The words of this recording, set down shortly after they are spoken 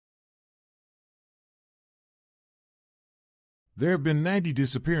There have been 90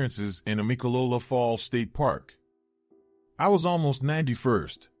 disappearances in Amicalola Falls State Park. I was almost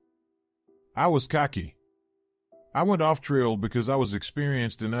 91st. I was cocky. I went off trail because I was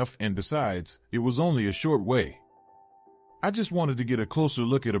experienced enough, and besides, it was only a short way. I just wanted to get a closer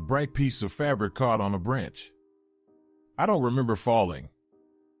look at a bright piece of fabric caught on a branch. I don't remember falling.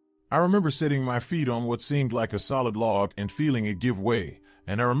 I remember setting my feet on what seemed like a solid log and feeling it give way,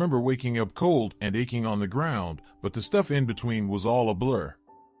 and I remember waking up cold and aching on the ground, but the stuff in between was all a blur.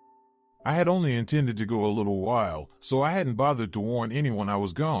 I had only intended to go a little while, so I hadn't bothered to warn anyone I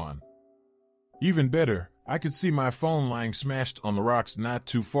was gone. Even better, I could see my phone lying smashed on the rocks not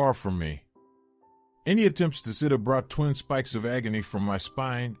too far from me. Any attempts to sit up brought twin spikes of agony from my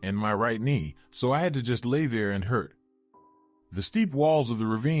spine and my right knee, so I had to just lay there and hurt. The steep walls of the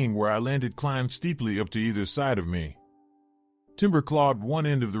ravine where I landed climbed steeply up to either side of me. Timber clogged one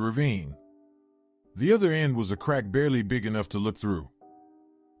end of the ravine. The other end was a crack barely big enough to look through.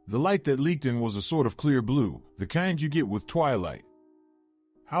 The light that leaked in was a sort of clear blue, the kind you get with twilight.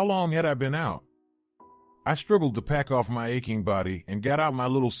 How long had I been out? I struggled to pack off my aching body and got out my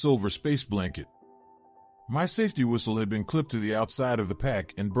little silver space blanket. My safety whistle had been clipped to the outside of the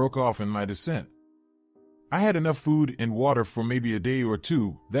pack and broke off in my descent. I had enough food and water for maybe a day or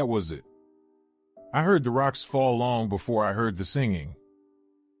two, that was it. I heard the rocks fall long before I heard the singing.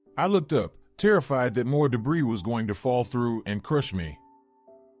 I looked up, terrified that more debris was going to fall through and crush me.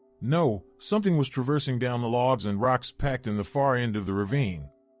 No, something was traversing down the logs and rocks packed in the far end of the ravine.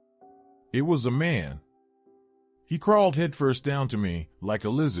 It was a man. He crawled headfirst down to me, like a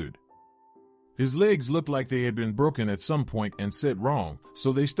lizard. His legs looked like they had been broken at some point and set wrong,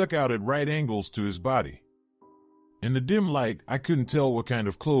 so they stuck out at right angles to his body. In the dim light, I couldn't tell what kind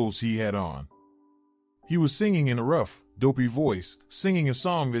of clothes he had on. He was singing in a rough, dopey voice, singing a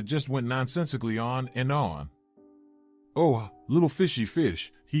song that just went nonsensically on and on. "Oh, little fishy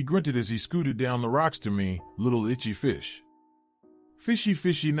fish," he grunted as he scooted down the rocks to me, "little itchy fish. Fishy,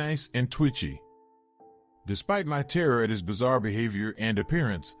 fishy, nice and twitchy." Despite my terror at his bizarre behavior and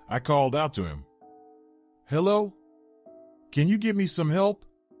appearance, I called out to him. "Hello? Can you give me some help?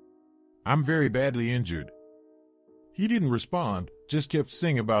 I'm very badly injured." He didn't respond, just kept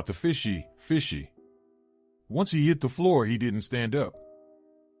singing about the fishy, fishy. Once he hit the floor, he didn't stand up.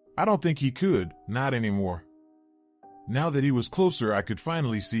 I don't think he could, not anymore. Now that he was closer, I could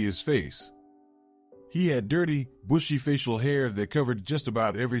finally see his face. He had dirty, bushy facial hair that covered just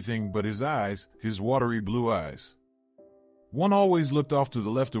about everything but his eyes, his watery blue eyes. One always looked off to the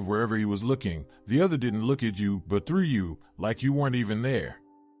left of wherever he was looking, the other didn't look at you but through you, like you weren't even there.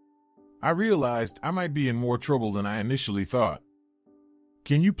 I realized I might be in more trouble than I initially thought.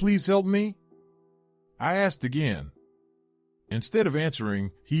 "Can you please help me?" I asked again. Instead of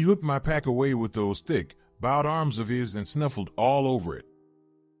answering, he hooked my pack away with those thick, bowed arms of his and snuffled all over it.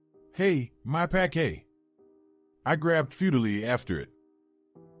 "Hey, my pack, hey." I grabbed futilely after it.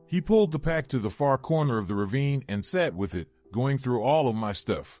 He pulled the pack to the far corner of the ravine and sat with it, going through all of my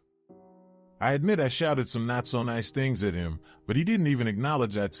stuff. I admit I shouted some not-so-nice things at him, but he didn't even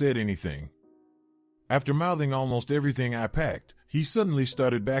acknowledge I'd said anything. After mouthing almost everything I packed, he suddenly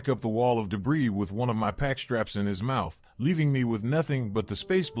started back up the wall of debris with one of my pack straps in his mouth, leaving me with nothing but the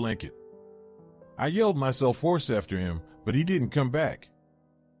space blanket. I yelled myself hoarse after him, but he didn't come back.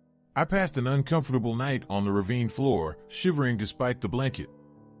 I passed an uncomfortable night on the ravine floor, shivering despite the blanket.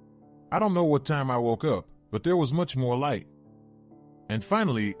 I don't know what time I woke up, but there was much more light. And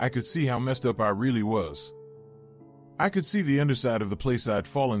finally, I could see how messed up I really was. I could see the underside of the place I'd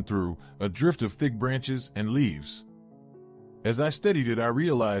fallen through, a drift of thick branches and leaves. As I studied it, I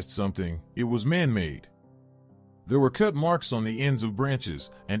realized something. It was man-made. There were cut marks on the ends of branches,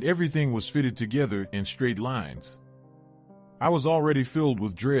 and everything was fitted together in straight lines. I was already filled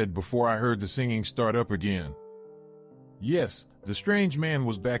with dread before I heard the singing start up again. Yes, the strange man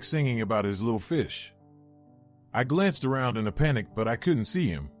was back singing about his little fish. I glanced around in a panic, but I couldn't see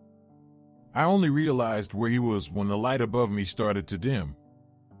him. I only realized where he was when the light above me started to dim.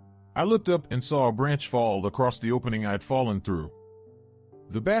 I looked up and saw a branch fall across the opening I'd fallen through.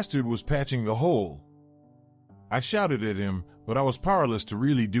 The bastard was patching the hole. I shouted at him, but I was powerless to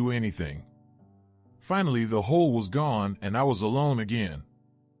really do anything. Finally, the hole was gone and I was alone again.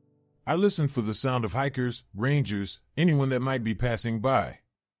 I listened for the sound of hikers, rangers, anyone that might be passing by.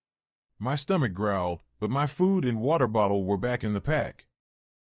 My stomach growled, but my food and water bottle were back in the pack.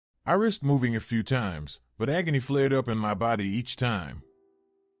 I risked moving a few times, but agony flared up in my body each time.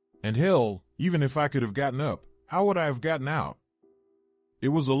 And hell, even if I could have gotten up, how would I have gotten out? It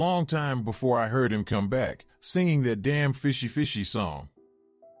was a long time before I heard him come back, singing that damn fishy fishy song.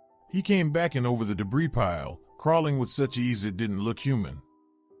 He came backing over the debris pile, crawling with such ease it didn't look human.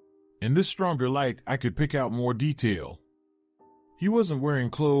 In this stronger light, I could pick out more detail. He wasn't wearing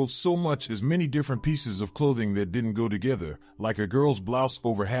clothes so much as many different pieces of clothing that didn't go together, like a girl's blouse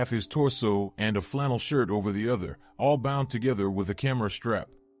over half his torso and a flannel shirt over the other, all bound together with a camera strap.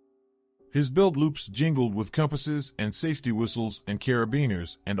 His belt loops jingled with compasses and safety whistles and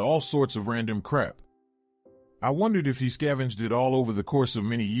carabiners and all sorts of random crap. I wondered if he scavenged it all over the course of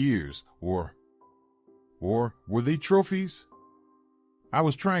many years, or were they trophies? I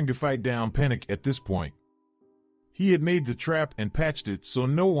was trying to fight down panic at this point. He had made the trap and patched it so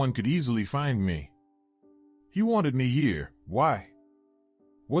no one could easily find me. He wanted me here. Why?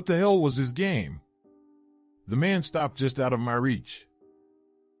 What the hell was his game? The man stopped just out of my reach.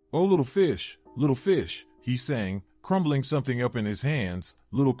 "Oh, little fish, he sang, crumbling something up in his hands,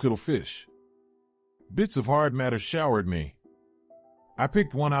 little fish." Bits of hard matter showered me. I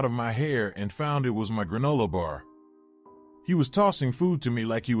picked one out of my hair and found it was my granola bar. He was tossing food to me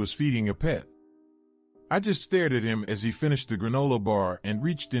like he was feeding a pet. I just stared at him as he finished the granola bar and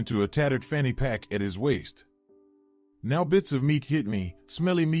reached into a tattered fanny pack at his waist. Now bits of meat hit me,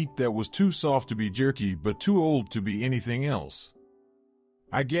 smelly meat that was too soft to be jerky but too old to be anything else.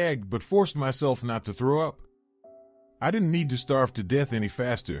 I gagged but forced myself not to throw up. I didn't need to starve to death any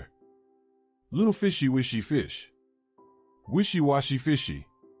faster. Little fishy wishy fish. Wishy-washy fishy.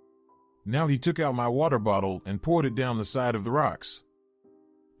 Now he took out my water bottle and poured it down the side of the rocks.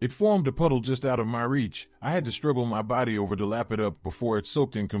 It formed a puddle just out of my reach. I had to struggle my body over to lap it up before it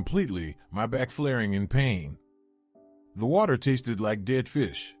soaked in completely, my back flaring in pain. The water tasted like dead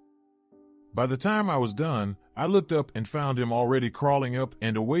fish. By the time I was done, I looked up and found him already crawling up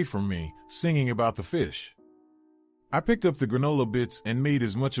and away from me, singing about the fish. I picked up the granola bits and made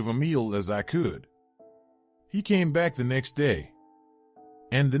as much of a meal as I could. He came back the next day.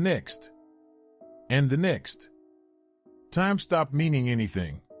 And the next. And the next. Time stopped meaning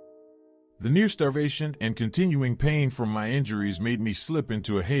anything. The near starvation and continuing pain from my injuries made me slip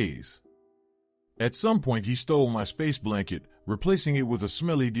into a haze. At some point he stole my space blanket, replacing it with a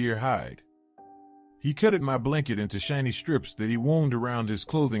smelly deer hide. He cut at my blanket into shiny strips that he wound around his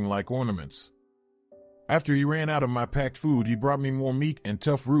clothing like ornaments. After he ran out of my packed food, he brought me more meat and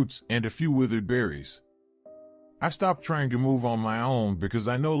tough roots and a few withered berries. I stopped trying to move on my own because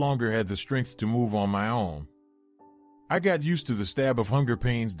I no longer had the strength to move on my own. I got used to the stab of hunger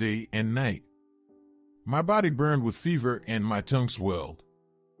pains day and night. My body burned with fever and my tongue swelled.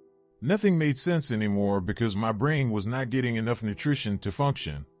 Nothing made sense anymore because my brain was not getting enough nutrition to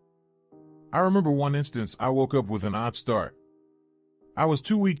function. I remember one instance I woke up with an odd start. I was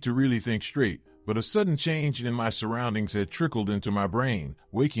too weak to really think straight, but a sudden change in my surroundings had trickled into my brain,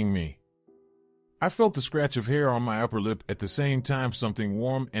 waking me. I felt the scratch of hair on my upper lip at the same time something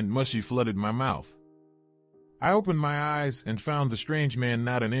warm and mushy flooded my mouth. I opened my eyes and found the strange man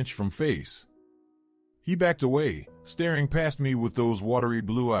not an inch from face. He backed away, staring past me with those watery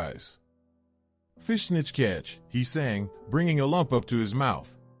blue eyes. "Fish snitch catch," he sang, bringing a lump up to his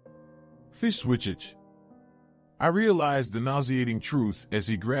mouth. "Fish switchage." I realized the nauseating truth as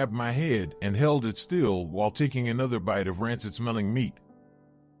he grabbed my head and held it still while taking another bite of rancid-smelling meat.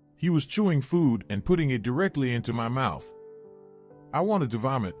 He was chewing food and putting it directly into my mouth. I wanted to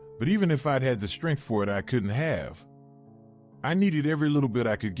vomit, but even if I'd had the strength for it, I couldn't have. I needed every little bit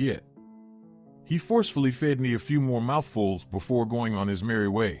I could get. He forcefully fed me a few more mouthfuls before going on his merry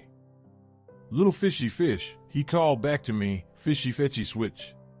way. "Little fishy fish," he called back to me, "fishy fetchy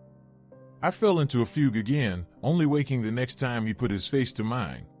switch." I fell into a fugue again, only waking the next time he put his face to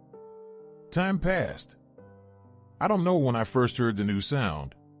mine. Time passed. I don't know when I first heard the new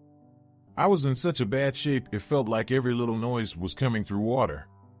sound. I was in such a bad shape it felt like every little noise was coming through water.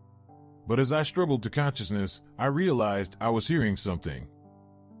 But as I struggled to consciousness, I realized I was hearing something.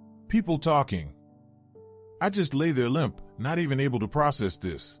 People talking. I just lay there limp, not even able to process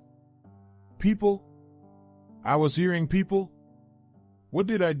this. People? I was hearing people? What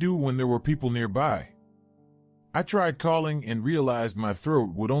did I do when there were people nearby? I tried calling and realized my throat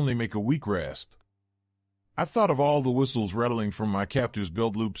would only make a weak rasp. I thought of all the whistles rattling from my captor's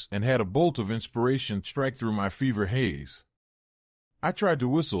belt loops and had a bolt of inspiration strike through my fever haze. I tried to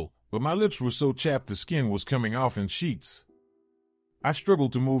whistle, but my lips were so chapped the skin was coming off in sheets. I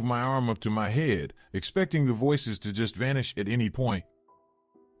struggled to move my arm up to my head, expecting the voices to just vanish at any point.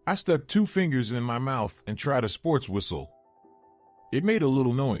 I stuck 2 fingers in my mouth and tried a sports whistle. It made a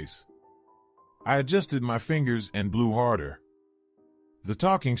little noise. I adjusted my fingers and blew harder. The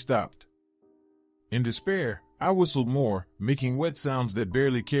talking stopped. In despair, I whistled more, making wet sounds that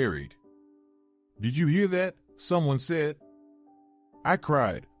barely carried. "Did you hear that?" someone said. I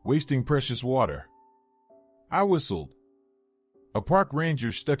cried, wasting precious water. I whistled. A park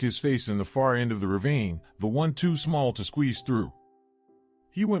ranger stuck his face in the far end of the ravine, the one too small to squeeze through.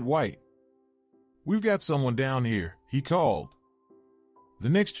 He went white. "We've got someone down here," he called. The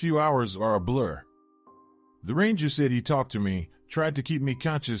next few hours are a blur. The ranger said he talked to me, tried to keep me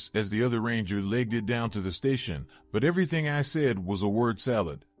conscious as the other ranger legged it down to the station, but everything I said was a word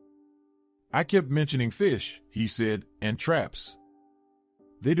salad. I kept mentioning fish, he said, and traps.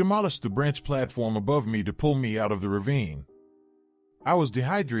 They demolished the branch platform above me to pull me out of the ravine. I was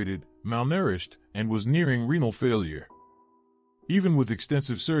dehydrated, malnourished, and was nearing renal failure. Even with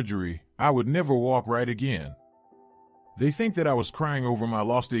extensive surgery, I would never walk right again. They think that I was crying over my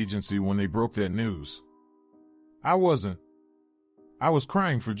lost agency when they broke that news. I wasn't. I was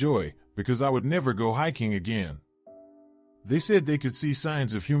crying for joy, because I would never go hiking again. They said they could see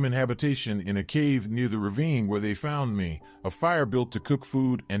signs of human habitation in a cave near the ravine where they found me, a fire built to cook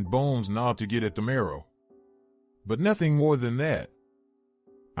food and bones gnawed to get at the marrow. But nothing more than that.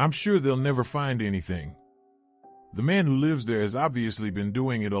 I'm sure they'll never find anything. The man who lives there has obviously been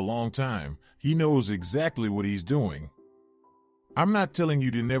doing it a long time. He knows exactly what he's doing. I'm not telling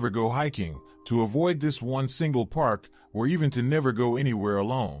you to never go hiking, to avoid this one single park, or even to never go anywhere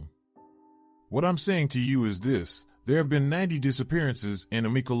alone. What I'm saying to you is this: there have been 90 disappearances in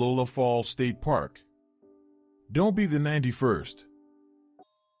Amicalola Falls State Park. Don't be the 91st.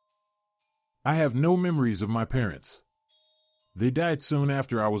 I have no memories of my parents. They died soon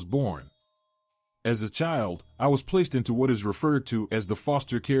after I was born. As a child, I was placed into what is referred to as the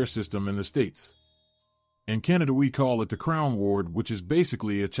foster care system in the States. In Canada, we call it the Crown Ward, which is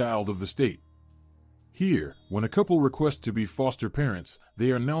basically a child of the state. Here, when a couple requests to be foster parents,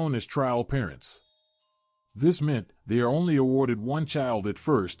 they are known as trial parents. This meant they are only awarded one child at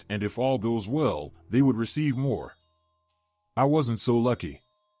first, and if all goes well, they would receive more. I wasn't so lucky.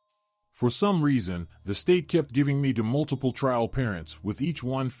 For some reason, the state kept giving me to multiple trial parents, with each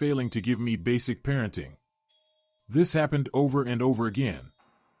one failing to give me basic parenting. This happened over and over again.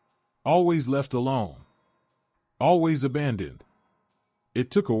 Always left alone. Always abandoned. It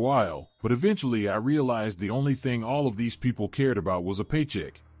took a while, but eventually I realized the only thing all of these people cared about was a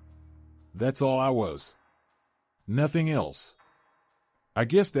paycheck. That's all I was. Nothing else. I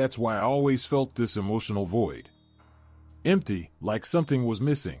guess that's why I always felt this emotional void. Empty, like something was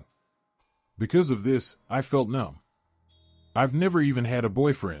missing. Because of this, I felt numb. I've never even had a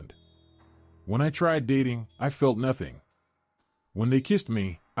boyfriend. When I tried dating, I felt nothing. When they kissed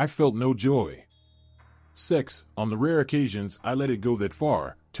me, I felt no joy. Sex, on the rare occasions I let it go that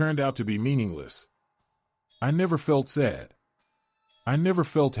far, turned out to be meaningless. I never felt sad. I never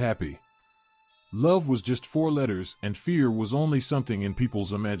felt happy. Love was just 4 letters, and fear was only something in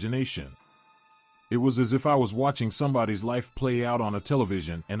people's imagination. It was as if I was watching somebody's life play out on a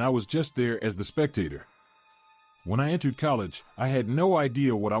television and I was just there as the spectator. When I entered college, I had no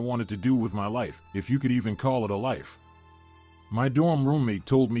idea what I wanted to do with my life, if you could even call it a life. My dorm roommate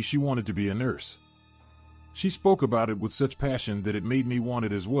told me she wanted to be a nurse. She spoke about it with such passion that it made me want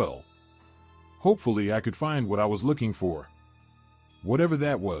it as well. Hopefully I could find what I was looking for. Whatever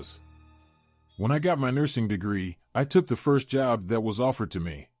that was. When I got my nursing degree, I took the first job that was offered to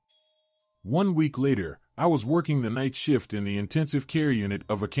me. 1 week later, I was working the night shift in the intensive care unit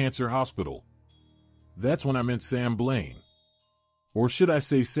of a cancer hospital. That's when I met Sam Blaine. Or should I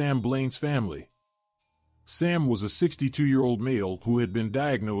say Sam Blaine's family? Sam was a 62-year-old male who had been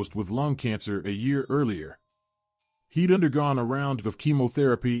diagnosed with lung cancer a year earlier. He'd undergone a round of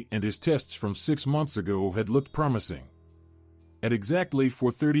chemotherapy and his tests from 6 months ago had looked promising. At exactly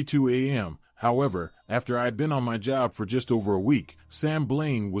 4:32 a.m., however, after I had been on my job for just over a week, Sam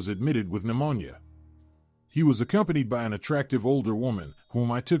Blaine was admitted with pneumonia. He was accompanied by an attractive older woman,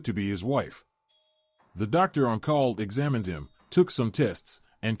 whom I took to be his wife. The doctor on call examined him, took some tests,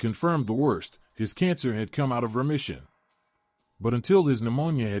 and confirmed the worst: his cancer had come out of remission. But until his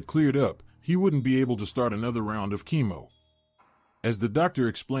pneumonia had cleared up, he wouldn't be able to start another round of chemo. As the doctor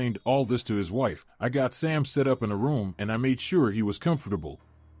explained all this to his wife, I got Sam set up in a room and I made sure he was comfortable.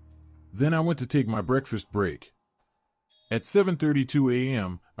 Then I went to take my breakfast break. At 7:32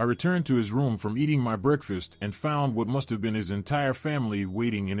 a.m., I returned to his room from eating my breakfast and found what must have been his entire family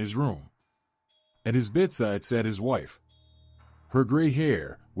waiting in his room. At his bedside sat his wife. Her gray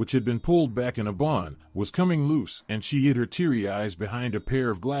hair, which had been pulled back in a bun, was coming loose, and she hid her teary eyes behind a pair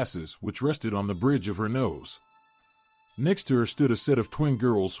of glasses which rested on the bridge of her nose. Next to her stood a set of twin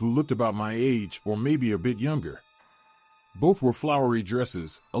girls who looked about my age or maybe a bit younger. Both were flowery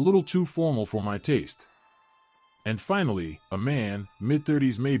dresses, a little too formal for my taste. And finally, a man,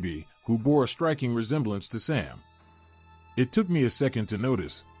 mid-30s maybe, who bore a striking resemblance to Sam. It took me a second to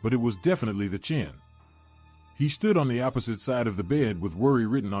notice, but it was definitely the chin. He stood on the opposite side of the bed with worry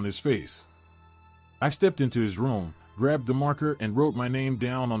written on his face. I stepped into his room, grabbed the marker, and wrote my name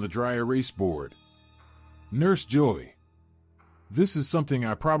down on the dry erase board. Nurse Joy. This is something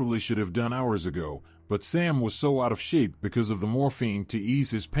I probably should have done hours ago, but Sam was so out of shape because of the morphine to ease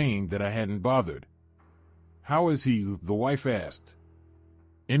his pain that I hadn't bothered. How is he? The wife asked.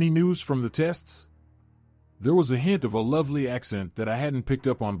 Any news from the tests? There was a hint of a lovely accent that I hadn't picked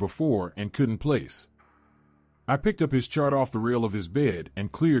up on before and couldn't place. I picked up his chart off the rail of his bed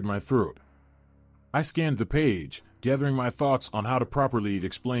and cleared my throat. I scanned the page, gathering my thoughts on how to properly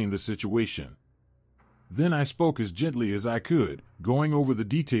explain the situation. Then I spoke as gently as I could, going over the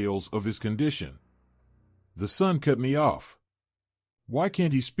details of his condition. The son cut me off. Why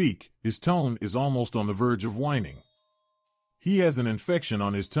can't he speak? His tone is almost on the verge of whining. He has an infection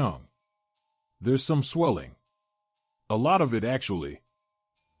on his tongue. There's some swelling. A lot of it, actually.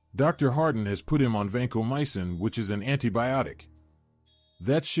 Dr. Harden has put him on vancomycin, which is an antibiotic.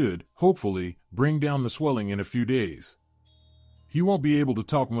 That should, hopefully, bring down the swelling in a few days. He won't be able to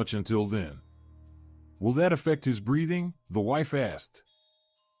talk much until then. Will that affect his breathing? The wife asked.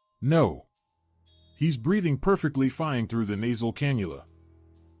 No. He's breathing perfectly fine through the nasal cannula.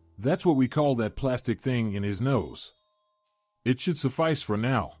 That's what we call that plastic thing in his nose. It should suffice for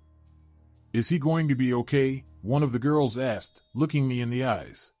now. Is he going to be okay? One of the girls asked, looking me in the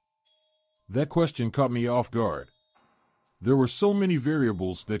eyes. That question caught me off guard. There were so many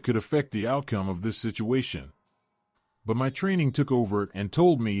variables that could affect the outcome of this situation. But my training took over and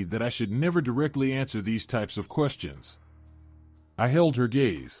told me that I should never directly answer these types of questions. I held her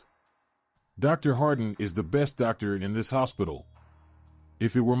gaze. Dr. Harden is the best doctor in this hospital.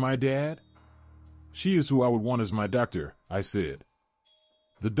 If it were my dad, she is who I would want as my doctor, I said.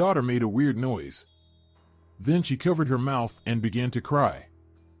 The daughter made a weird noise. Then she covered her mouth and began to cry.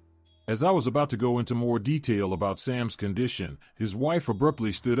 As I was about to go into more detail about Sam's condition, his wife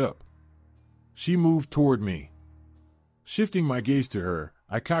abruptly stood up. She moved toward me. Shifting my gaze to her,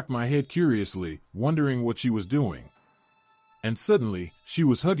 I cocked my head curiously, wondering what she was doing. And suddenly, she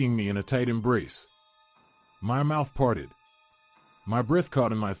was hugging me in a tight embrace. My mouth parted. My breath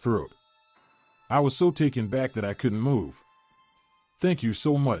caught in my throat. I was so taken back that I couldn't move. Thank you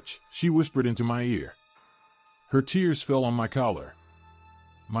so much, she whispered into my ear. Her tears fell on my collar.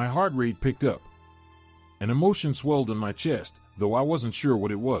 My heart rate picked up. An emotion swelled in my chest, though I wasn't sure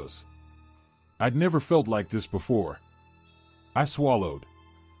what it was. I'd never felt like this before. I swallowed.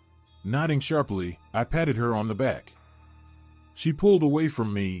 Nodding sharply, I patted her on the back. She pulled away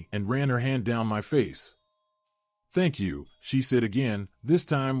from me and ran her hand down my face. Thank you, she said again, this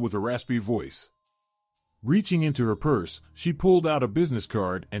time with a raspy voice. Reaching into her purse, she pulled out a business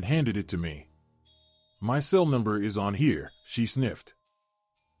card and handed it to me. My cell number is on here, she sniffed.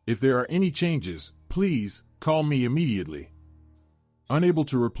 If there are any changes, please call me immediately. Unable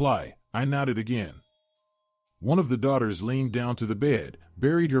to reply, I nodded again. One of the daughters leaned down to the bed,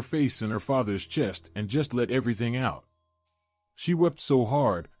 buried her face in her father's chest, and just let everything out. She wept so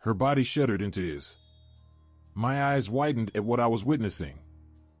hard, her body shuddered into his. My eyes widened at what I was witnessing.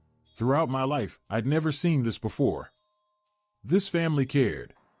 Throughout my life, I'd never seen this before. This family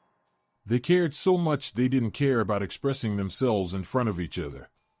cared. They cared so much they didn't care about expressing themselves in front of each other.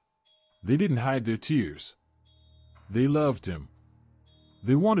 They didn't hide their tears. They loved him.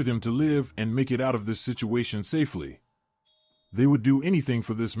 They wanted him to live and make it out of this situation safely. They would do anything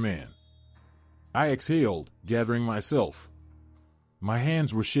for this man. I exhaled, gathering myself. My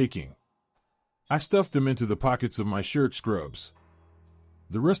hands were shaking. I stuffed them into the pockets of my shirt scrubs.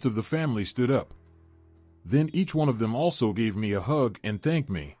 The rest of the family stood up. Then each one of them also gave me a hug and thanked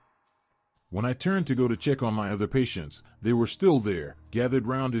me. When I turned to go to check on my other patients, they were still there, gathered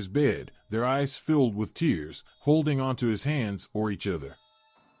round his bed, their eyes filled with tears, holding onto his hands or each other.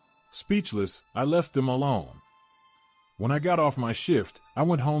 Speechless, I left them alone. When I got off my shift, I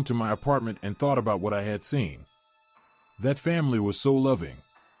went home to my apartment and thought about what I had seen. That family was so loving.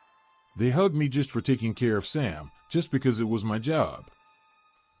 They hugged me just for taking care of Sam, just because it was my job.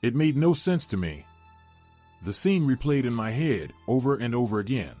 It made no sense to me. The scene replayed in my head, over and over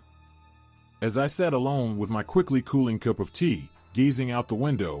again. As I sat alone with my quickly cooling cup of tea, gazing out the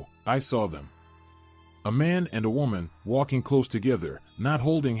window, I saw them. A man and a woman, walking close together, not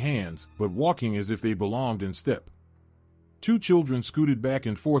holding hands, but walking as if they belonged in step. 2 children scooted back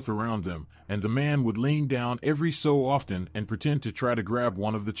and forth around them, and the man would lean down every so often and pretend to try to grab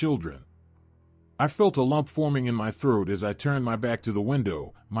one of the children. I felt a lump forming in my throat as I turned my back to the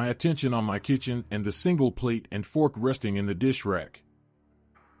window, my attention on my kitchen and the single plate and fork resting in the dish rack.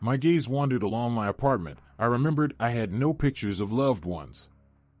 My gaze wandered along my apartment. I remembered I had no pictures of loved ones.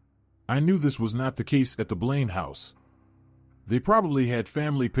 I knew this was not the case at the Blaine house. They probably had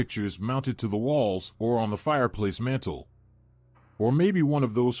family pictures mounted to the walls or on the fireplace mantel. Or maybe one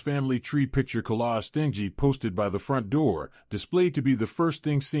of those family tree picture collage thingy posted by the front door, displayed to be the first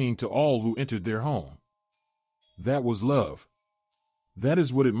thing seen to all who entered their home. That was love. That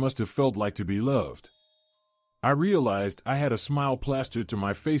is what it must have felt like to be loved. I realized I had a smile plastered to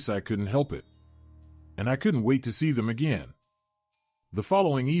my face. I couldn't help it. And I couldn't wait to see them again. The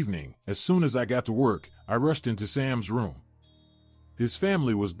following evening, as soon as I got to work, I rushed into Sam's room. His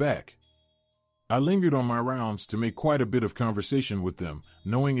family was back. I lingered on my rounds to make quite a bit of conversation with them,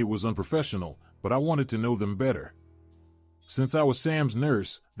 knowing it was unprofessional, but I wanted to know them better. Since I was Sam's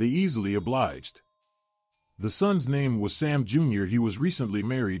nurse, they easily obliged. The son's name was Sam Jr. He was recently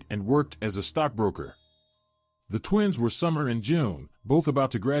married and worked as a stockbroker. The twins were Summer and June, both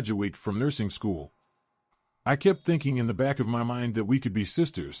about to graduate from nursing school. I kept thinking in the back of my mind that we could be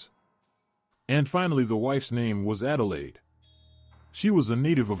sisters. And finally, the wife's name was Adelaide. She was a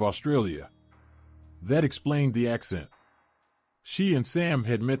native of Australia. That explained the accent. She and Sam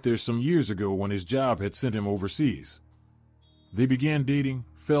had met there some years ago when his job had sent him overseas. They began dating,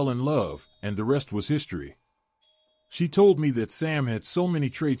 fell in love, and the rest was history. She told me that Sam had so many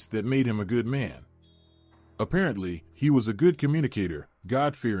traits that made him a good man. Apparently, he was a good communicator,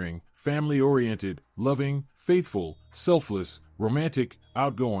 God-fearing, family-oriented, loving, faithful, selfless, romantic,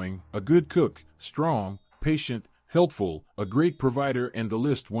 outgoing, a good cook, strong, patient, helpful, a great provider, and the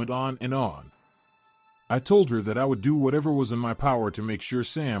list went on and on. I told her that I would do whatever was in my power to make sure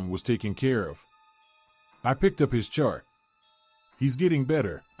Sam was taken care of. I picked up his chart. He's getting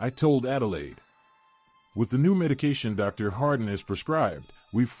better, I told Adelaide. With the new medication Dr. Harden has prescribed,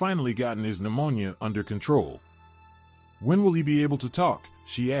 we've finally gotten his pneumonia under control. When will he be able to talk?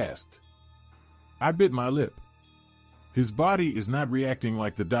 She asked. I bit my lip. His body is not reacting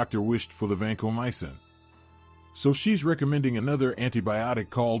like the doctor wished for the vancomycin. So she's recommending another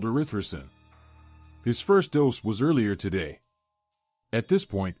antibiotic called erythrocin. His first dose was earlier today. At this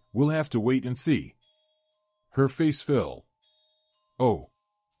point, we'll have to wait and see. Her face fell. Oh.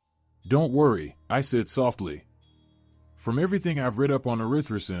 Don't worry, I said softly. From everything I've read up on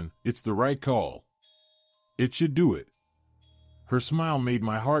erythrocin, it's the right call. It should do it. Her smile made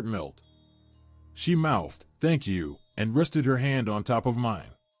my heart melt. She mouthed, "Thank you," and rested her hand on top of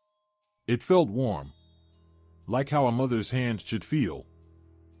mine. It felt warm. Like how a mother's hand should feel.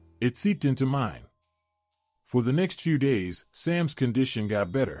 It seeped into mine. For the next few days, Sam's condition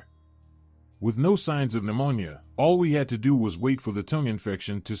got better. With no signs of pneumonia, all we had to do was wait for the tongue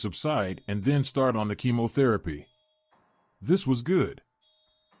infection to subside and then start on the chemotherapy. This was good.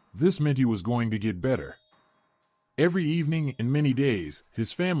 This meant he was going to get better. Every evening and many days,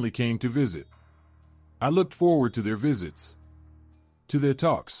 his family came to visit. I looked forward to their visits, to their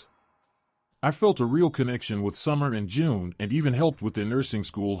talks. I felt a real connection with Summer and June and even helped with their nursing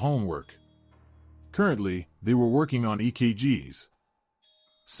school homework. Currently, they were working on EKGs.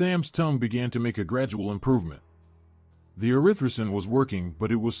 Sam's tongue began to make a gradual improvement. The erythrocin was working,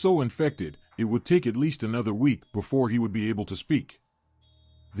 but it was so infected, it would take at least another week before he would be able to speak.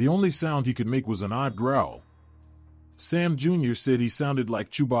 The only sound he could make was an odd growl. Sam Jr. said he sounded like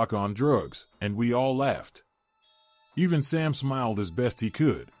Chewbacca on drugs, and we all laughed. Even Sam smiled as best he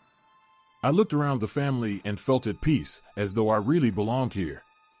could. I looked around the family and felt at peace, as though I really belonged here.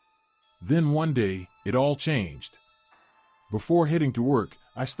 Then one day, it all changed. Before heading to work,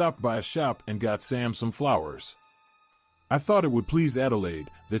 I stopped by a shop and got Sam some flowers. I thought it would please Adelaide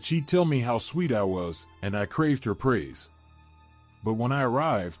that she'd tell me how sweet I was, and I craved her praise. But when I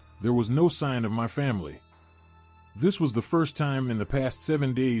arrived, there was no sign of my family. This was the first time in the past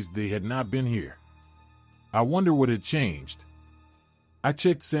 7 days they had not been here. I wonder what had changed. I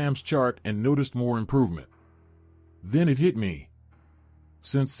checked Sam's chart and noticed more improvement. Then it hit me.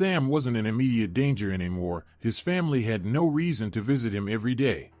 Since Sam wasn't in immediate danger anymore, his family had no reason to visit him every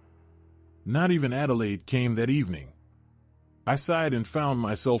day. Not even Adelaide came that evening. I sighed and found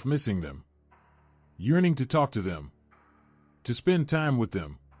myself missing them. Yearning to talk to them. To spend time with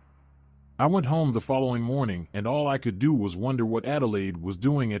them. I went home the following morning and all I could do was wonder what Adelaide was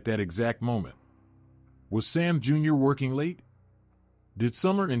doing at that exact moment. Was Sam Jr. working late? Did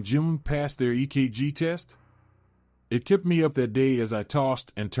Summer and June pass their EKG test? It kept me up that day as I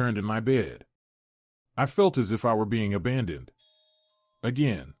tossed and turned in my bed. I felt as if I were being abandoned.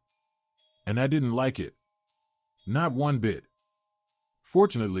 Again. And I didn't like it. Not one bit.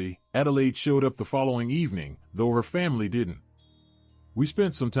 Fortunately, Adelaide showed up the following evening, though her family didn't. We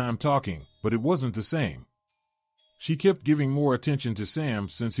spent some time talking, but it wasn't the same. She kept giving more attention to Sam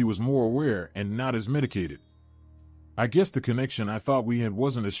since he was more aware and not as medicated. I guess the connection I thought we had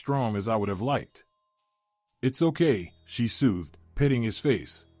wasn't as strong as I would have liked. It's okay, she soothed, petting his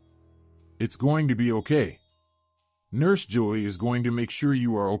face. It's going to be okay. Nurse Joy is going to make sure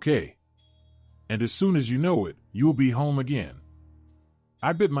you are okay. And as soon as you know it, you'll be home again.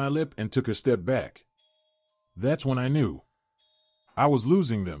 I bit my lip and took a step back. That's when I knew. I was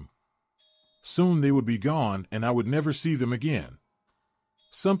losing them. Soon they would be gone and I would never see them again.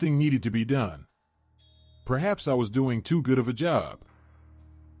 Something needed to be done. Perhaps I was doing too good of a job.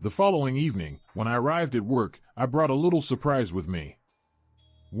 The following evening, when I arrived at work, I brought a little surprise with me.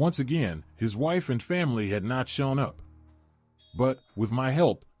 Once again, his wife and family had not shown up. But, with my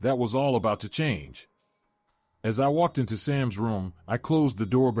help, that was all about to change. As I walked into Sam's room, I closed the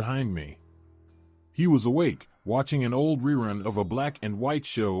door behind me. He was awake, watching an old rerun of a black and white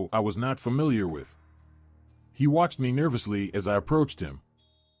show I was not familiar with. He watched me nervously as I approached him.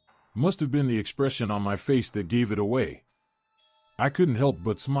 Must have been the expression on my face that gave it away. I couldn't help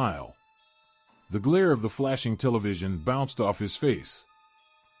but smile. The glare of the flashing television bounced off his face.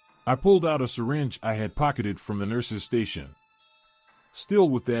 I pulled out a syringe I had pocketed from the nurse's station. Still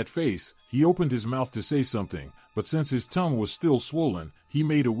with that face, he opened his mouth to say something, but since his tongue was still swollen, he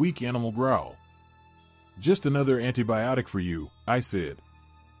made a weak animal growl. Just another antibiotic for you, I said.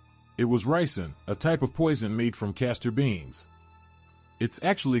 It was ricin, a type of poison made from castor beans. It's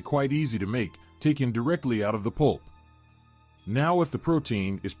actually quite easy to make, taken directly out of the pulp. Now if the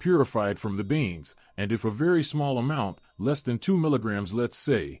protein is purified from the beans, and if a very small amount, less than 2 milligrams let's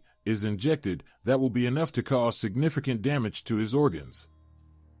say, is injected, that will be enough to cause significant damage to his organs.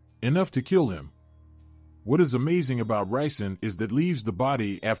 Enough to kill him. What is amazing about ricin is that it leaves the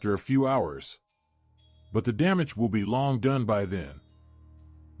body after a few hours. But the damage will be long done by then.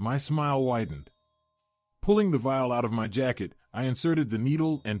 My smile widened. Pulling the vial out of my jacket, I inserted the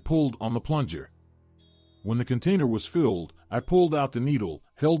needle and pulled on the plunger. When the container was filled, I pulled out the needle,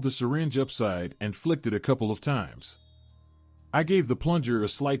 held the syringe upside, and flicked it a couple of times. I gave the plunger a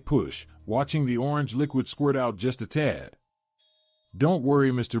slight push, watching the orange liquid squirt out just a tad. Don't worry,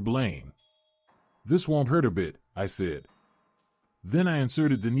 Mr. Blaine. This won't hurt a bit, I said. Then I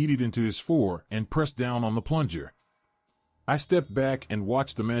inserted the needle into his fore and pressed down on the plunger. I stepped back and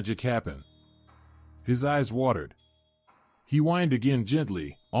watched the magic happen. His eyes watered. He whined again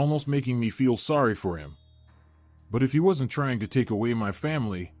gently, almost making me feel sorry for him. But if he wasn't trying to take away my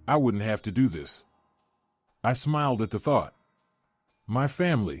family, I wouldn't have to do this. I smiled at the thought. My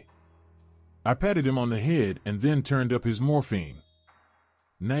family. I patted him on the head and then turned up his morphine.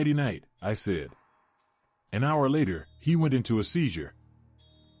 Nighty-night, I said. An hour later, he went into a seizure.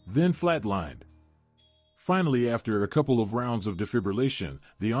 Then flatlined. Finally, after a couple of rounds of defibrillation,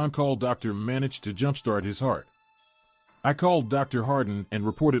 the on-call doctor managed to jumpstart his heart. I called Dr. Harden and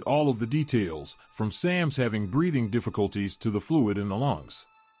reported all of the details, from Sam's having breathing difficulties to the fluid in the lungs.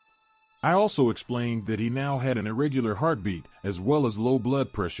 I also explained that he now had an irregular heartbeat as well as low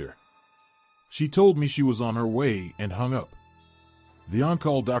blood pressure. She told me she was on her way and hung up. The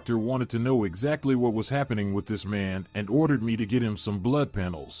on-call doctor wanted to know exactly what was happening with this man and ordered me to get him some blood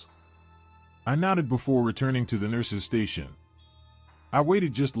panels. I nodded before returning to the nurse's station. I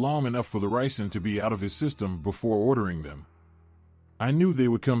waited just long enough for the ricin to be out of his system before ordering them. I knew they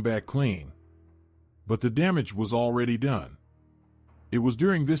would come back clean. But the damage was already done. It was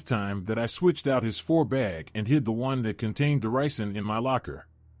during this time that I switched out his fore bag and hid the one that contained the ricin in my locker.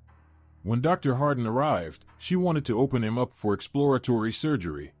 When Dr. Harden arrived, she wanted to open him up for exploratory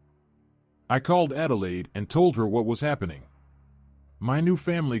surgery. I called Adelaide and told her what was happening. My new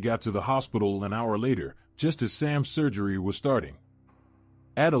family got to the hospital an hour later, just as Sam's surgery was starting.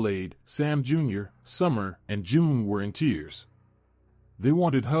 Adelaide, Sam Jr., Summer, and June were in tears. They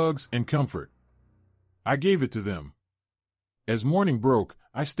wanted hugs and comfort. I gave it to them. As morning broke,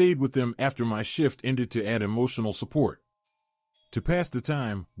 I stayed with them after my shift ended to add emotional support. To pass the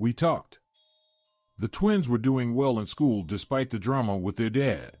time, we talked. The twins were doing well in school despite the drama with their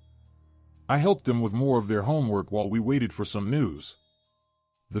dad. I helped them with more of their homework while we waited for some news.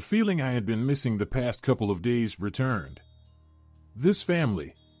 The feeling I had been missing the past couple of days returned. This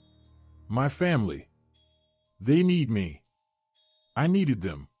family. My family. They need me. I needed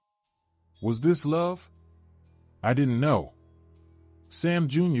them. Was this love? I didn't know. Sam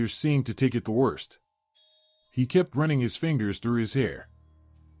Jr. seemed to take it the worst. He kept running his fingers through his hair.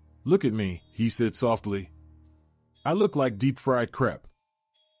 Look at me, he said softly. I look like deep-fried crap.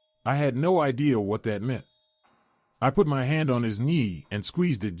 I had no idea what that meant. I put my hand on his knee and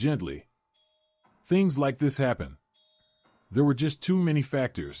squeezed it gently. Things like this happen. There were just too many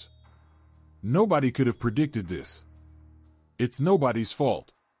factors. Nobody could have predicted this. It's nobody's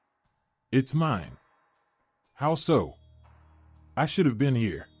fault. It's mine. How so? I should have been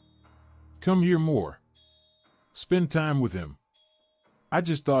here. Come here more. Spend time with him. I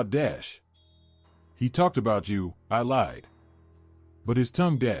just thought dash. He talked about you, I lied. But his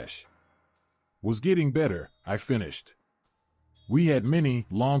tongue dash was getting better, I finished. We had many,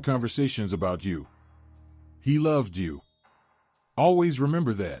 long conversations about you. He loved you. Always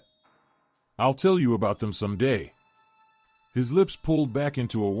remember that. I'll tell you about them someday. His lips pulled back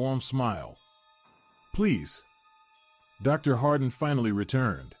into a warm smile. Please. Dr. Harden finally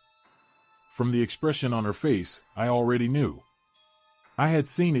returned. From the expression on her face, I already knew. I had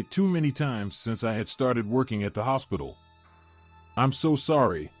seen it too many times since I had started working at the hospital. I'm so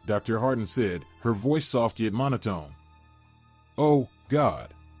sorry, Dr. Harden said, her voice soft yet monotone. Oh,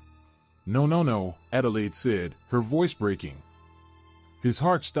 God. No, Adelaide said, her voice breaking. His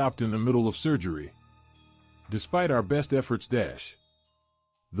heart stopped in the middle of surgery. Despite our best efforts dash.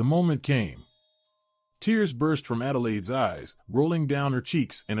 The moment came. Tears burst from Adelaide's eyes, rolling down her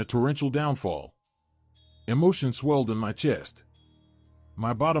cheeks in a torrential downfall. Emotion swelled in my chest.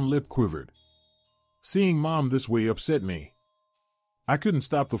 My bottom lip quivered. Seeing Mom this way upset me. I couldn't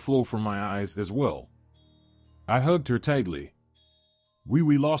stop the flow from my eyes as well. I hugged her tightly.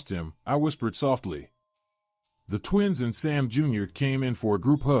 We lost him, I whispered softly. The twins and Sam Jr. came in for a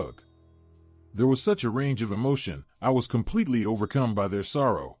group hug. There was such a range of emotion, I was completely overcome by their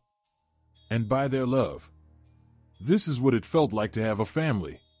sorrow. And by their love. This is what it felt like to have a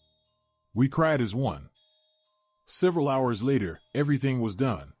family. We cried as one. Several hours later, everything was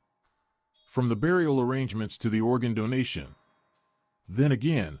done. From the burial arrangements to the organ donation. Then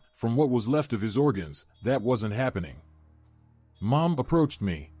again, from what was left of his organs, that wasn't happening. Mom approached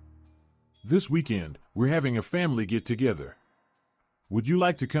me. This weekend, we're having a family get-together. Would you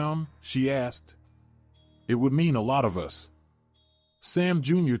like to come? She asked. It would mean a lot of us. Sam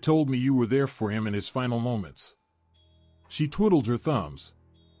Jr. told me you were there for him in his final moments. She twiddled her thumbs.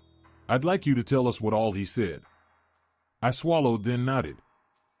 I'd like you to tell us what all he said. I swallowed, then nodded.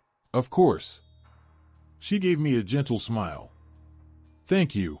 Of course. She gave me a gentle smile.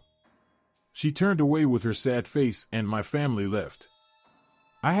 Thank you. She turned away with her sad face, and my family left.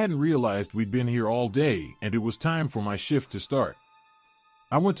 I hadn't realized we'd been here all day, and it was time for my shift to start.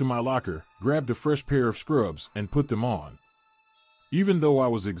 I went to my locker, grabbed a fresh pair of scrubs, and put them on. Even though I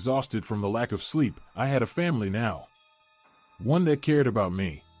was exhausted from the lack of sleep, I had a family now. One that cared about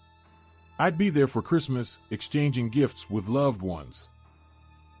me. I'd be there for Christmas, exchanging gifts with loved ones.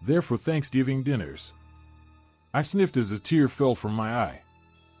 There for Thanksgiving dinners. I sniffed as a tear fell from my eye.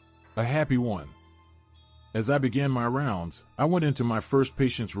 A happy one. As I began my rounds, I went into my first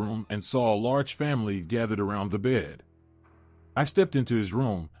patient's room and saw a large family gathered around the bed. I stepped into his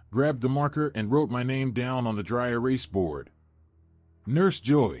room, grabbed the marker, and wrote my name down on the dry erase board. Nurse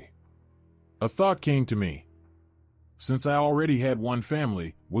Joy. A thought came to me. Since I already had one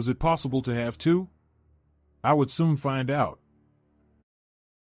family, was it possible to have two? I would soon find out.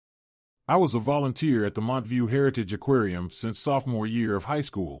 I was a volunteer at the Montview Heritage Aquarium since sophomore year of high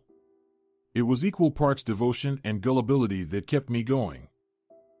school. It was equal parts devotion and gullibility that kept me going.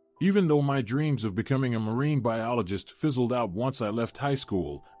 Even though my dreams of becoming a marine biologist fizzled out once I left high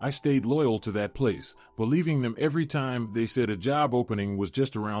school, I stayed loyal to that place, believing them every time they said a job opening was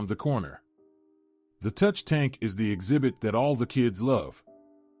just around the corner. The touch tank is the exhibit that all the kids love.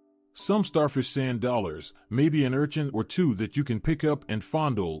 Some starfish sand dollars, maybe an urchin or two that you can pick up and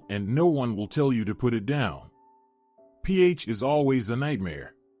fondle, and no one will tell you to put it down. pH is always a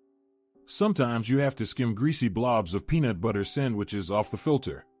nightmare. Sometimes you have to skim greasy blobs of peanut butter sandwiches off the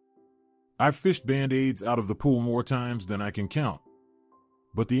filter. I've fished Band-Aids out of the pool more times than I can count.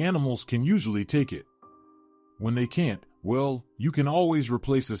 But the animals can usually take it. When they can't, well, you can always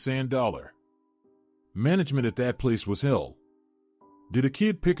replace a sand dollar. Management at that place was hell. Did a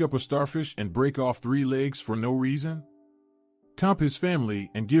kid pick up a starfish and break off 3 legs for no reason? Comp his family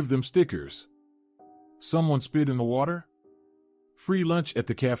and give them stickers. Someone spit in the water? Free lunch at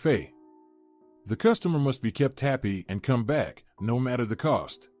the cafe. The customer must be kept happy and come back, no matter the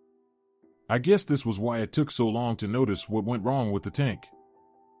cost. I guess this was why it took so long to notice what went wrong with the tank.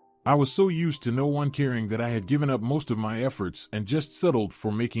 I was so used to no one caring that I had given up most of my efforts and just settled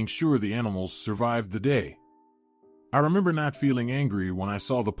for making sure the animals survived the day. I remember not feeling angry when I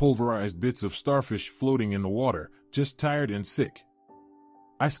saw the pulverized bits of starfish floating in the water, just tired and sick.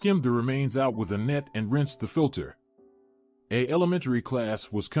 I skimmed the remains out with a net and rinsed the filter. A elementary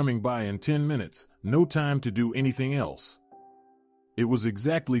class was coming by in 10 minutes, no time to do anything else. It was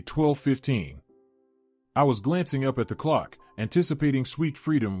exactly 12:15. I was glancing up at the clock, anticipating sweet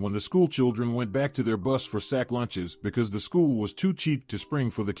freedom when the schoolchildren went back to their bus for sack lunches because the school was too cheap to spring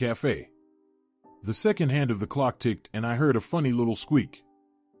for the cafe. The second hand of the clock ticked and I heard a funny little squeak.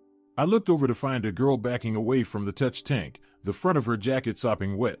 I looked over to find a girl backing away from the touch tank, the front of her jacket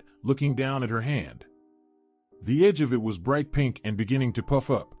sopping wet, looking down at her hand. The edge of it was bright pink and beginning to puff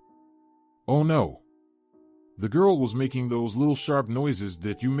up. Oh no. The girl was making those little sharp noises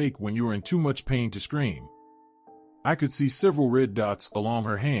that you make when you are in too much pain to scream. I could see several red dots along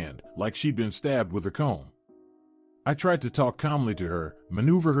her hand, like she'd been stabbed with a comb. I tried to talk calmly to her,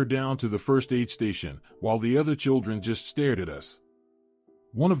 maneuver her down to the first aid station, while the other children just stared at us.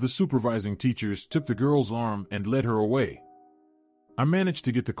 One of the supervising teachers took the girl's arm and led her away. I managed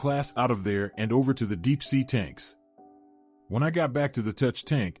to get the class out of there and over to the deep-sea tanks. When I got back to the touch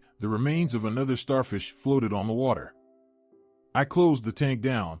tank, the remains of another starfish floated on the water. I closed the tank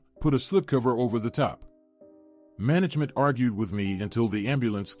down, put a slipcover over the top. Management argued with me until the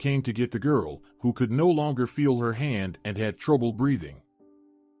ambulance came to get the girl, who could no longer feel her hand and had trouble breathing.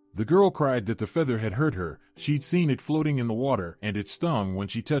 The girl cried that the feather had hurt her, she'd seen it floating in the water and it stung when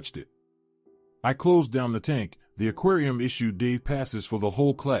she touched it. I closed down the tank. The aquarium issued day passes for the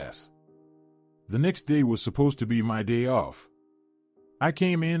whole class. The next day was supposed to be my day off. I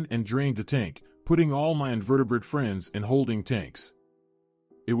came in and drained the tank, putting all my invertebrate friends in holding tanks.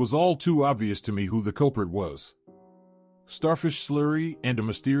 It was all too obvious to me who the culprit was. Starfish slurry and a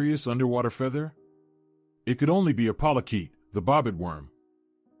mysterious underwater feather? It could only be a polychaete, the bobbit worm.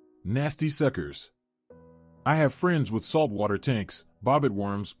 Nasty suckers. I have friends with saltwater tanks. Bobbit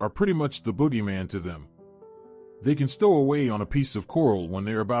worms are pretty much the boogeyman to them. They can stow away on a piece of coral when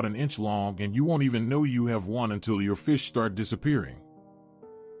they're about an inch long and you won't even know you have one until your fish start disappearing.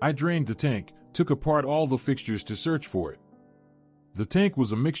 I drained the tank, took apart all the fixtures to search for it. The tank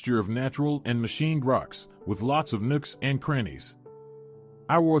was a mixture of natural and machined rocks, with lots of nooks and crannies.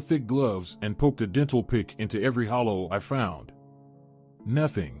 I wore thick gloves and poked a dental pick into every hollow I found.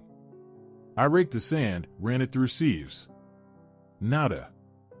 Nothing. I raked the sand, ran it through sieves. Nada.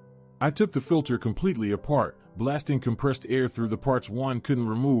 I took the filter completely apart, blasting compressed air through the parts one couldn't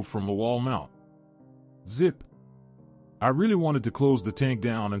remove from the wall mount. Zip. I really wanted to close the tank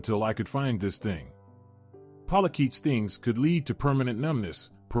down until I could find this thing. Polychaete stings could lead to permanent numbness,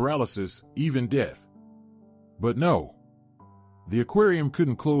 paralysis, even death. But no. The aquarium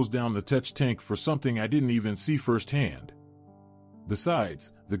couldn't close down the touch tank for something I didn't even see firsthand.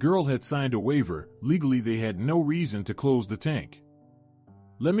 Besides, the girl had signed a waiver. Legally they had no reason to close the tank.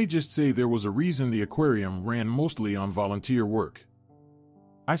 Let me just say there was a reason the aquarium ran mostly on volunteer work.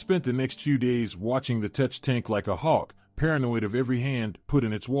 I spent the next few days watching the touch tank like a hawk, paranoid of every hand put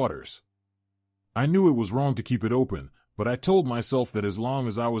in its waters. I knew it was wrong to keep it open, but I told myself that as long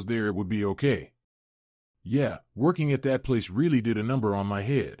as I was there it would be okay. Yeah, working at that place really did a number on my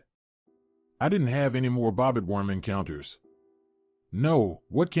head. I didn't have any more bobbit worm encounters. No,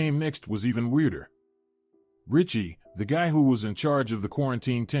 what came next was even weirder. Richie, the guy who was in charge of the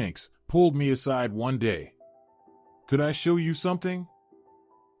quarantine tanks, pulled me aside one day. Could I show you something?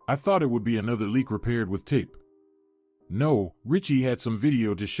 I thought it would be another leak repaired with tape. No, Richie had some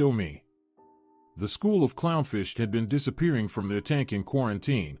video to show me. The school of clownfish had been disappearing from their tank in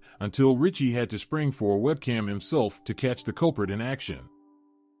quarantine until Richie had to spring for a webcam himself to catch the culprit in action.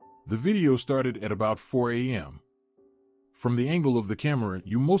 The video started at about 4 a.m. From the angle of the camera,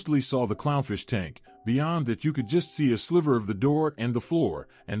 you mostly saw the clownfish tank. Beyond that, you could just see a sliver of the door and the floor,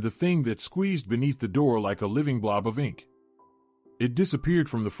 and the thing that squeezed beneath the door like a living blob of ink. It disappeared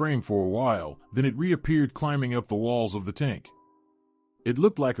from the frame for a while, then it reappeared climbing up the walls of the tank. It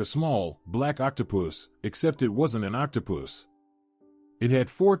looked like a small, black octopus, except it wasn't an octopus. It had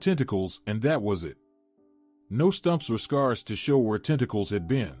 4 tentacles, and that was it. No stumps or scars to show where tentacles had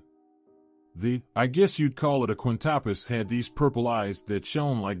been. I guess you'd call it a quintopus, had these purple eyes that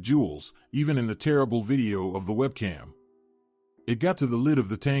shone like jewels, even in the terrible video of the webcam. It got to the lid of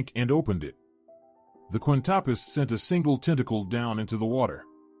the tank and opened it. The quintopus sent a single tentacle down into the water.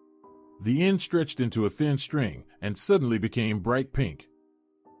 The end stretched into a thin string and suddenly became bright pink.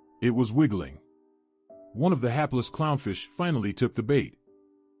 It was wiggling. One of the hapless clownfish finally took the bait.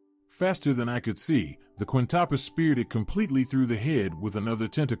 Faster than I could see, the quintopus speared it completely through the head with another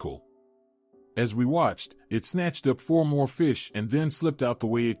tentacle. As we watched, it snatched up 4 more fish and then slipped out the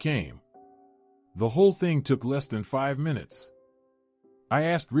way it came. The whole thing took less than 5 minutes. I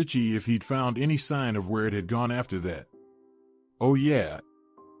asked Richie if he'd found any sign of where it had gone after that. Oh yeah.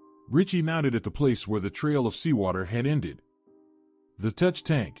 Richie nodded at the place where the trail of seawater had ended. The touch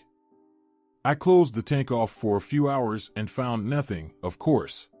tank. I closed the tank off for a few hours and found nothing, of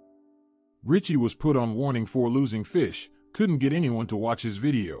course. Richie was put on warning for losing fish, couldn't get anyone to watch his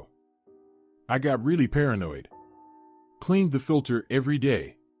video. I got really paranoid. Cleaned the filter every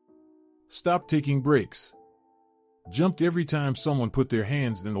day. Stopped taking breaks. Jumped every time someone put their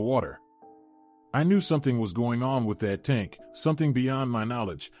hands in the water. I knew something was going on with that tank, something beyond my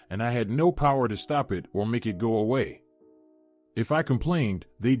knowledge, and I had no power to stop it or make it go away. If I complained,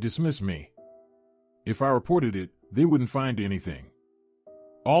 they'd dismiss me. If I reported it, they wouldn't find anything.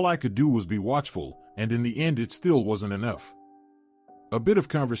 All I could do was be watchful, and in the end it still wasn't enough. A bit of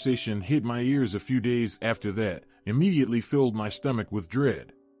conversation hit my ears a few days after that, immediately filled my stomach with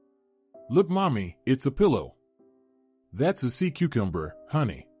dread. "Look, Mommy, it's a pillow." "That's a sea cucumber,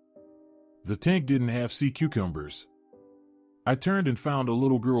 honey." The tank didn't have sea cucumbers. I turned and found a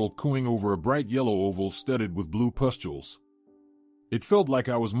little girl cooing over a bright yellow oval studded with blue pustules. It felt like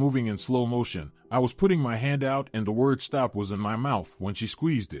I was moving in slow motion. I was putting my hand out and the word stop was in my mouth when she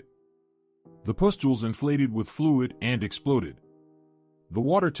squeezed it. The pustules inflated with fluid and exploded. The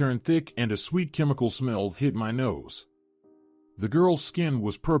water turned thick and a sweet chemical smell hit my nose. The girl's skin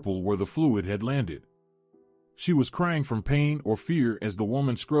was purple where the fluid had landed. She was crying from pain or fear as the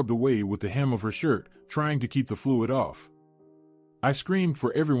woman scrubbed away with the hem of her shirt, trying to keep the fluid off. I screamed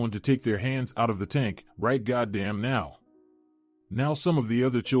for everyone to take their hands out of the tank, right goddamn now. Now some of the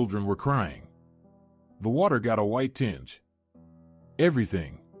other children were crying. The water got a white tinge.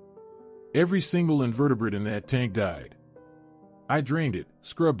 Everything. Every single invertebrate in that tank died. I drained it,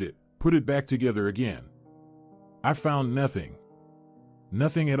 scrubbed it, put it back together again. I found nothing.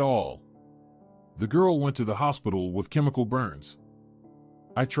 Nothing at all. The girl went to the hospital with chemical burns.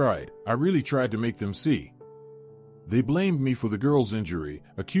 I really tried to make them see. They blamed me for the girl's injury,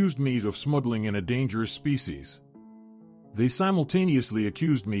 accused me of smuggling in a dangerous species. They simultaneously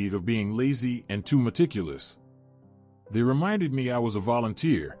accused me of being lazy and too meticulous. They reminded me I was a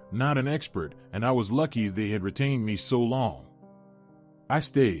volunteer, not an expert, and I was lucky they had retained me so long. I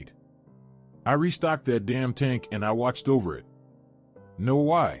stayed. I restocked that damn tank and I watched over it. Know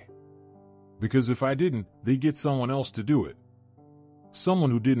why? Because if I didn't, they'd get someone else to do it. Someone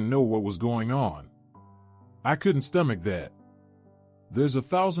who didn't know what was going on. I couldn't stomach that. There's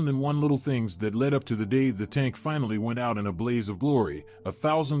 1,001 little things that led up to the day the tank finally went out in a blaze of glory,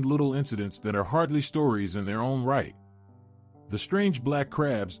 1,000 little incidents that are hardly stories in their own right. The strange black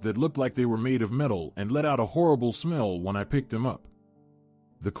crabs that looked like they were made of metal and let out a horrible smell when I picked them up.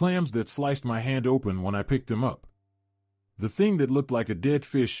 The clams that sliced my hand open when I picked them up. The thing that looked like a dead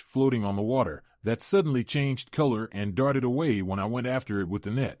fish floating on the water that suddenly changed color and darted away when I went after it with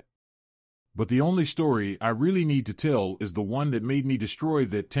the net. But the only story I really need to tell is the one that made me destroy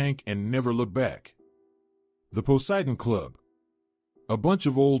that tank and never look back. The Poseidon Club. A bunch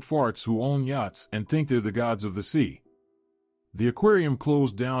of old farts who own yachts and think they're the gods of the sea. The aquarium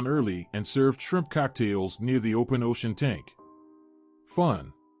closed down early and served shrimp cocktails near the open ocean tank.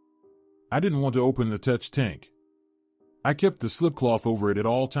 Fun. I didn't want to open the touch tank. I kept the slipcloth over it at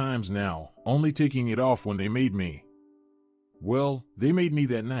all times now, only taking it off when they made me. Well, they made me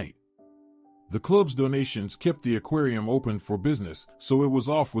that night. The club's donations kept the aquarium open for business, so it was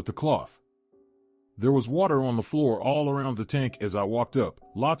off with the cloth. There was water on the floor all around the tank as I walked up,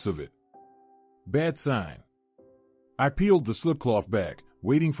 lots of it. Bad sign. I peeled the slipcloth back,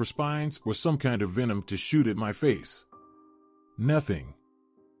 waiting for spines or some kind of venom to shoot at my face. Nothing.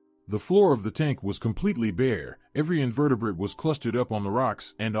 The floor of the tank was completely bare, every invertebrate was clustered up on the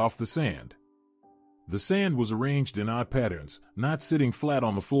rocks and off the sand. The sand was arranged in odd patterns, not sitting flat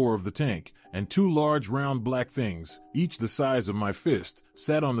on the floor of the tank, and two large round black things, each the size of my fist,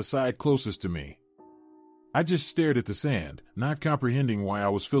 sat on the side closest to me. I just stared at the sand, not comprehending why I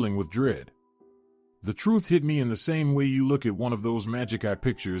was filling with dread. The truth hit me in the same way you look at one of those magic eye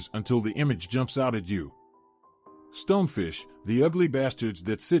pictures until the image jumps out at you. Stonefish, the ugly bastards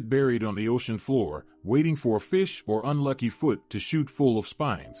that sit buried on the ocean floor, waiting for a fish or unlucky foot to shoot full of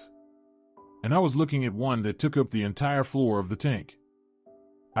spines. And I was looking at one that took up the entire floor of the tank.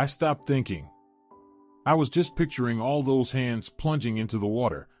 I stopped thinking. I was just picturing all those hands plunging into the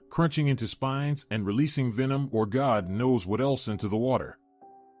water, crunching into spines and releasing venom or God knows what else into the water.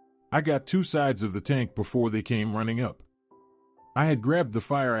 I got two sides of the tank before they came running up. I had grabbed the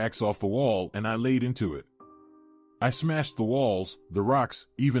fire axe off the wall and I laid into it. I smashed the walls, the rocks,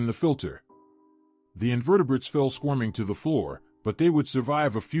 even the filter. The invertebrates fell squirming to the floor, but they would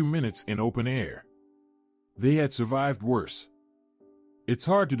survive a few minutes in open air. They had survived worse. It's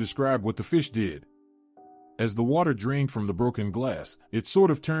hard to describe what the fish did. As the water drained from the broken glass, it sort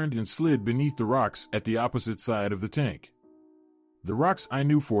of turned and slid beneath the rocks at the opposite side of the tank. The rocks I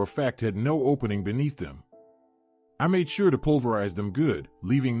knew for a fact had no opening beneath them. I made sure to pulverize them good,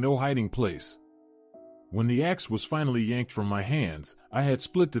 leaving no hiding place. When the axe was finally yanked from my hands, I had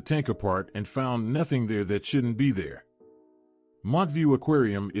split the tank apart and found nothing there that shouldn't be there. Montview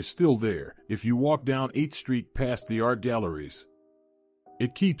Aquarium is still there if you walk down 8th Street past the art galleries.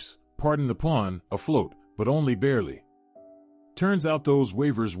 It keeps, pardon the pun, afloat, but only barely. Turns out those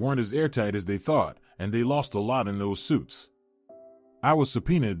waivers weren't as airtight as they thought, and they lost a lot in those suits. I was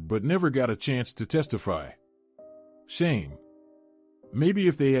subpoenaed but never got a chance to testify. Shame. Maybe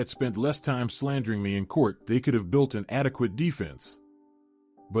if they had spent less time slandering me in court, they could have built an adequate defense.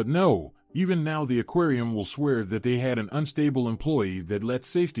 But no, even now the aquarium will swear that they had an unstable employee that let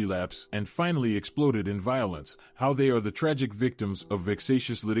safety lapse and finally exploded in violence, how they are the tragic victims of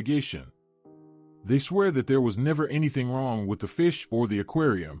vexatious litigation. They swear that there was never anything wrong with the fish or the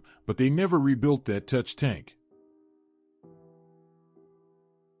aquarium, but they never rebuilt that touch tank.